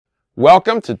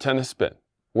Welcome to Tennis Spin,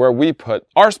 where we put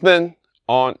our spin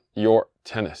on your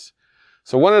tennis.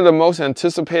 So one of the most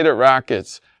anticipated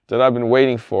rackets that I've been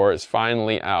waiting for is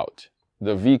finally out.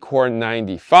 The Vcore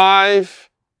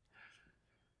 95.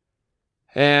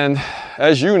 And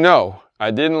as you know,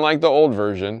 I didn't like the old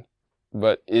version,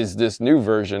 but is this new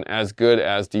version as good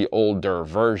as the older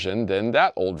version than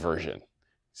that old version?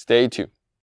 Stay tuned.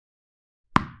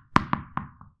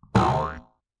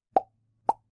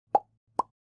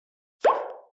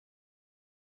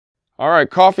 All right,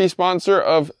 coffee sponsor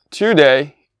of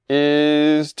today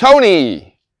is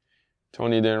Tony.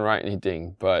 Tony didn't write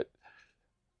anything, but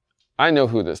I know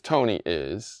who this Tony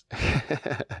is.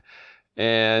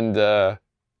 And I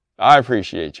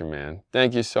appreciate you, man.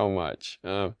 Thank you so much.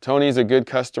 Tony's a good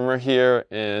customer here,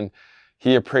 and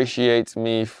he appreciates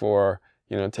me for,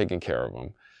 taking care of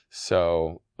him.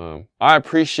 So I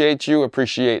appreciate you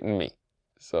appreciating me.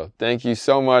 So thank you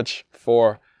so much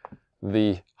for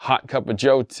the hot cup of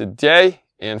joe today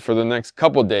and for the next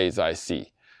couple days I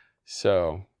see.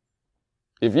 So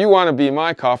if you want to be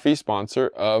my coffee sponsor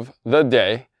of the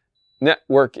day,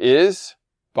 network is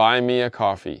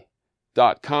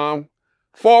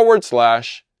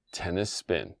buymeacoffee.com/tennis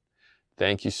spin.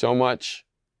 Thank you so much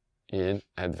in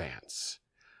advance.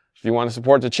 If you want to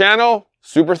support the channel,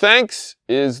 super thanks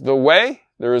is the way.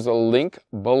 There is a link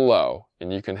below,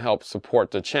 and you can help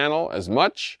support the channel as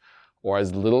much or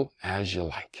as little as you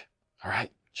like. All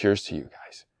right, cheers to you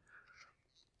guys.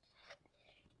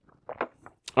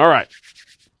 All right,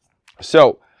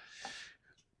 so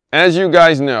as you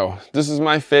guys know, this is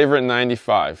my favorite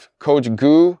 95. Coach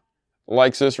Goo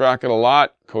likes this racket a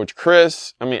lot. Coach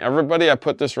Chris, everybody I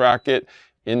put this racket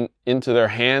into their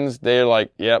hands, they're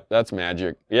like, yep, that's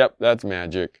magic. Yep, that's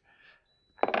magic.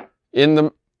 In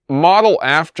the model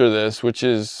after this, which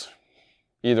is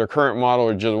either current model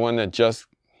or just one that just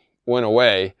went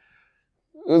away,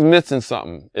 it was missing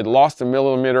something. It lost a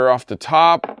millimeter off the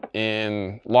top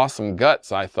and lost some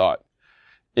guts, I thought.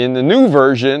 In the new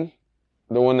version,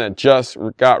 the one that just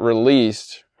got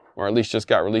released, or at least just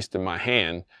got released in my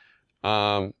hand,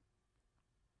 felt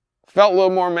a little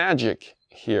more magic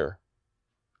here.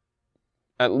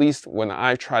 At least when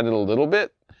I tried it a little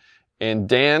bit, and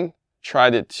Dan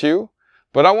tried it too.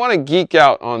 But I want to geek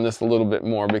out on this a little bit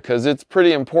more because it's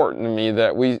pretty important to me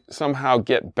that we somehow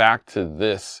get back to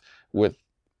this with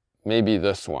maybe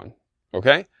this one.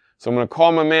 Okay? So I'm going to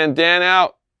call my man Dan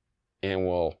out and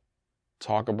we'll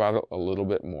talk about it a little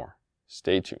bit more.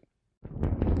 Stay tuned.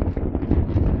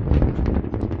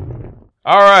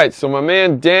 All right, so my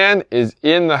man Dan is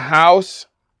in the house.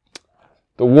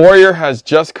 The Warrior has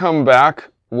just come back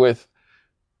with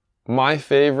my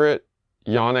favorite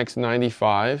Yonex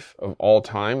 95 of all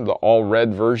time, the all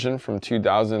red version from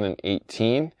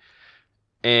 2018.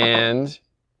 And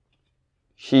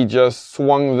he just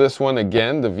swung this one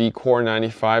again, the Vcore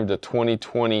 95, the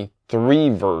 2023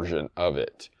 version of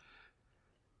it.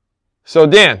 So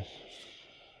Dan,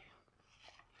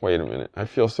 wait a minute. I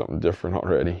feel something different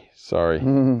already. Sorry.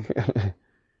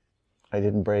 I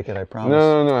didn't break it, I promise.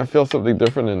 No. I feel something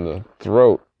different in the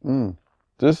throat.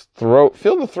 This throat.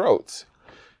 Feel the throats.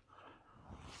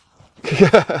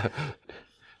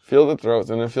 Feel the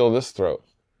throats and then feel this throat.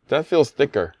 That feels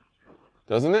thicker,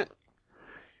 doesn't it?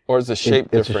 Or is the shape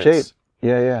difference? It's a shape.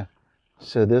 Yeah.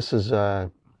 So this is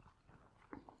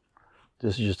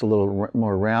just a little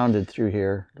more rounded through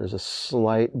here. There's a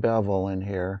slight bevel in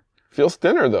here. Feels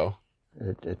thinner though.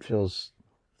 It feels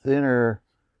thinner.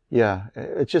 Yeah,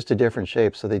 it's just a different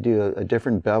shape. So they do a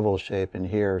different bevel shape in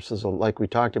here. So like we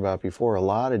talked about before, a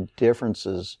lot of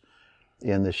differences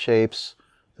in the shapes,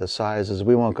 the sizes.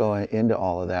 We won't go into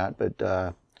all of that, but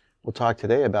we'll talk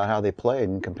today about how they played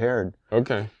and compared.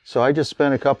 Okay. So I just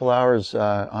spent a couple hours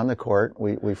on the court.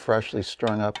 We freshly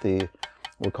strung up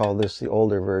we'll call this the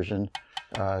older version,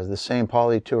 the same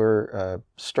Polytour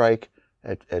Strike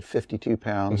at 52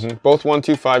 pounds. Both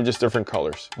 125, just different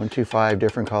colors. 125,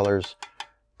 different colors.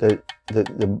 The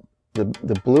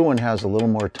blue one has a little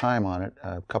more time on it,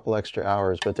 a couple extra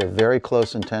hours, but they're very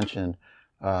close in tension.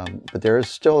 But there is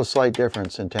still a slight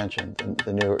difference in tension.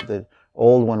 The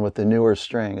old one with the newer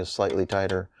string is slightly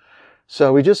tighter.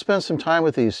 So we just spent some time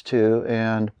with these two,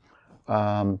 and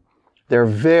they're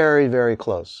very, very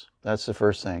close. That's the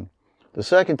first thing. The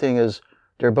second thing is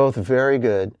they're both very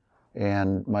good,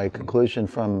 and my conclusion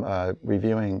from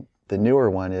reviewing the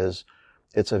newer one is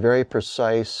it's a very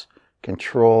precise,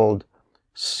 controlled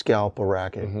scalpel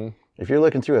racket. If you're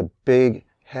looking through a big,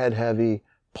 head-heavy,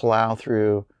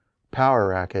 plow-through power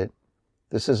racket,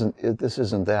 this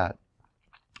isn't that.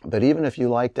 But even if you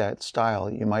like that style,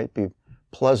 you might be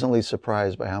pleasantly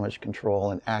surprised by how much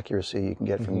control and accuracy you can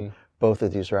get from both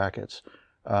of these rackets.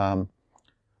 I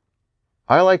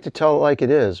like to tell it like it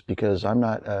is because I'm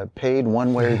not paid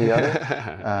one way or the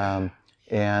other.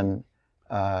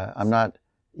 I'm not,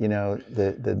 you know,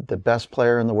 the best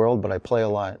player in the world, but I play a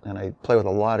lot, and I play with a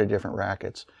lot of different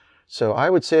rackets. So I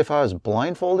would say if I was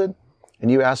blindfolded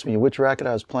and you asked me which racket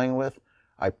I was playing with,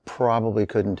 I probably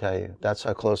couldn't tell you. That's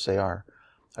how close they are.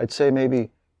 I'd say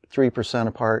maybe 3%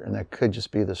 apart, and that could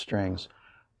just be the strings.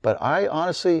 But I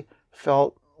honestly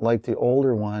felt like the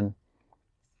older one,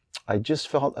 I just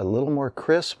felt a little more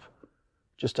crisp,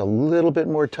 just a little bit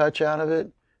more touch out of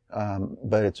it,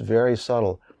 but it's very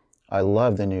subtle. I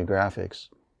love the new graphics.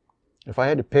 If I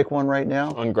had to pick one right now...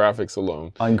 On graphics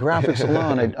alone. On graphics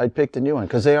alone, I'd pick the new one,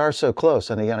 because they are so close.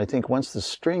 And again, I think once the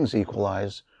strings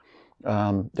equalize,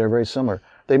 they're very similar.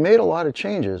 They made a lot of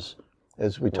changes,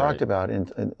 as we talked about,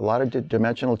 and a lot of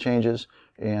dimensional changes.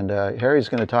 And Harry's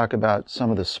going to talk about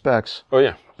some of the specs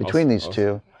between these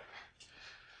two.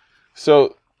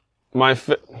 So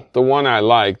the one I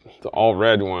like, the all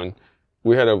red one,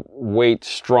 we had a weight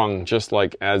strung just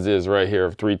like as is right here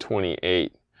of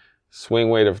 328. Swing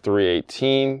weight of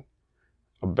 318,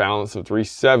 a balance of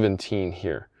 317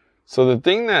 here. So the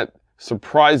thing that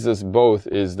surprised us both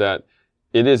is that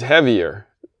it is heavier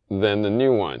than the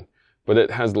new one, but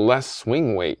it has less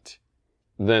swing weight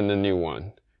than the new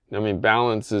one. I mean,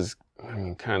 balance is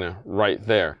kind of right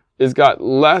there. It's got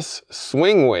less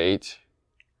swing weight.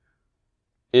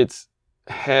 It's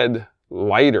head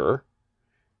lighter,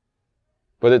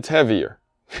 but it's heavier.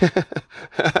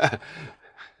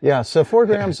 Yeah, so 4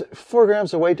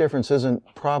 grams of weight difference isn't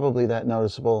probably that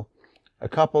noticeable. A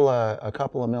couple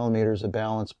of millimeters of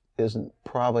balance isn't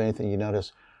probably anything you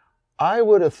notice. I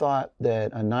would have thought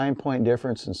that a 9-point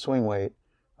difference in swing weight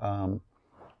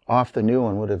off the new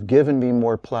one would have given me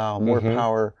more plow, more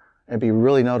power, and be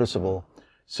really noticeable.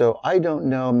 So I don't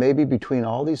know, maybe between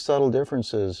all these subtle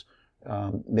differences,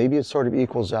 maybe it sort of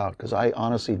equals out, because I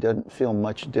honestly didn't feel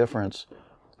much difference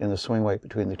in the swing weight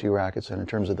between the two rackets and in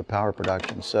terms of the power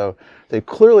production. So they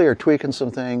clearly are tweaking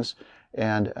some things,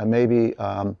 and maybe,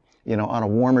 you know, on a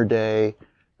warmer day,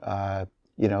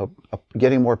 you know,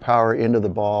 getting more power into the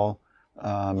ball,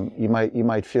 you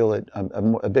might feel it,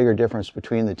 a bigger difference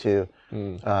between the two.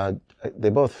 They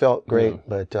both felt great,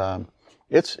 but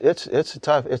it's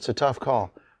a tough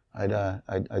call.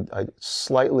 I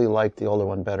slightly like the older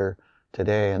one better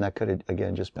today, and that could have,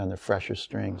 again, just been the fresher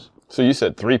strings. So you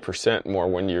said 3% more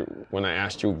when I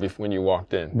asked you when you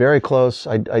walked in. Very close.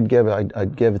 I'd give a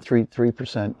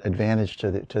 3% advantage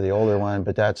to the older one,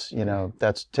 but that's, you know,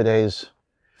 that's today's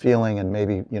feeling, and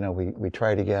maybe, you know, we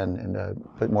try it again and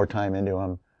put more time into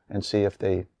them and see if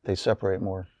they separate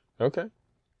more. Okay.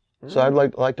 So I'd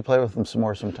like to play with them some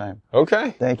more sometime.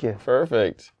 Okay. Thank you.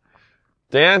 Perfect.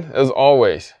 Dan, as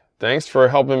always, thanks for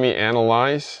helping me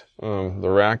analyze the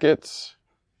rackets.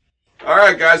 All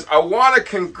right, guys, I want to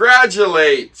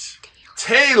congratulate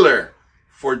Taylor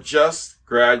for just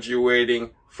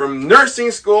graduating from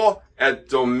nursing school at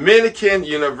Dominican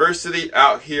University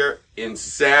out here in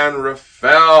San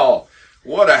Rafael.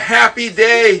 What a happy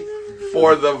day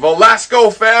for the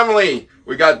Velasco family.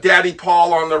 We got Daddy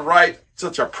Paul on the right,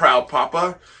 such a proud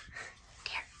papa.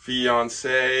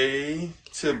 Fiance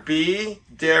to be,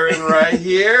 Darren right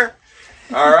here.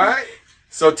 All right.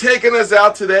 So taking us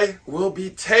out today will be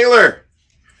Taylor.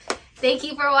 Thank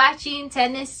you for watching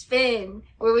Tennis Spin,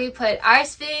 where we put our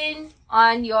spin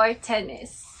on your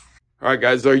tennis. All right,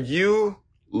 guys, are you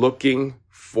looking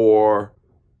for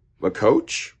a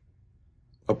coach?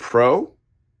 A pro?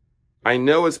 I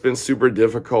know it's been super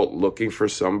difficult looking for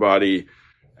somebody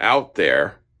out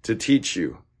there to teach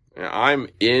you. I'm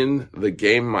in the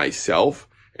game myself,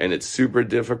 and it's super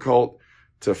difficult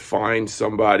to find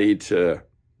somebody to,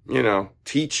 you know,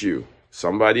 teach you,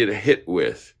 somebody to hit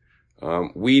with.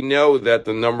 We know that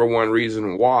the #1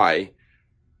 reason why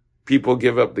people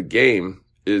give up the game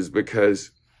is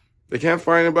because they can't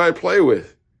find anybody to play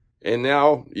with. And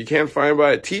now you can't find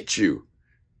anybody to teach you.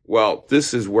 Well,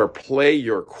 this is where Play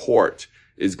Your Court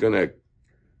is going to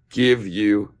give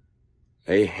you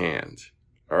a hand.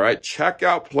 All right, check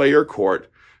out Play Your Court.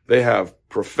 They have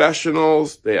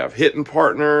professionals, they have hitting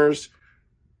partners,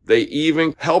 they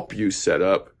even help you set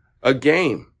up a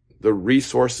game. The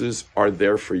resources are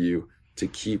there for you to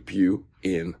keep you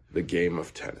in the game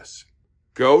of tennis.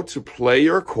 Go to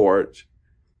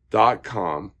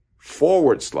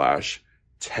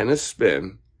playyourcourt.com/tennis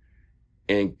spin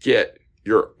and get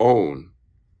your own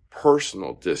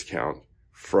personal discount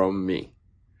from me.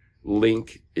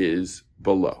 Link is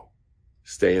below.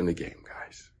 Stay in the game,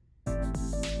 guys.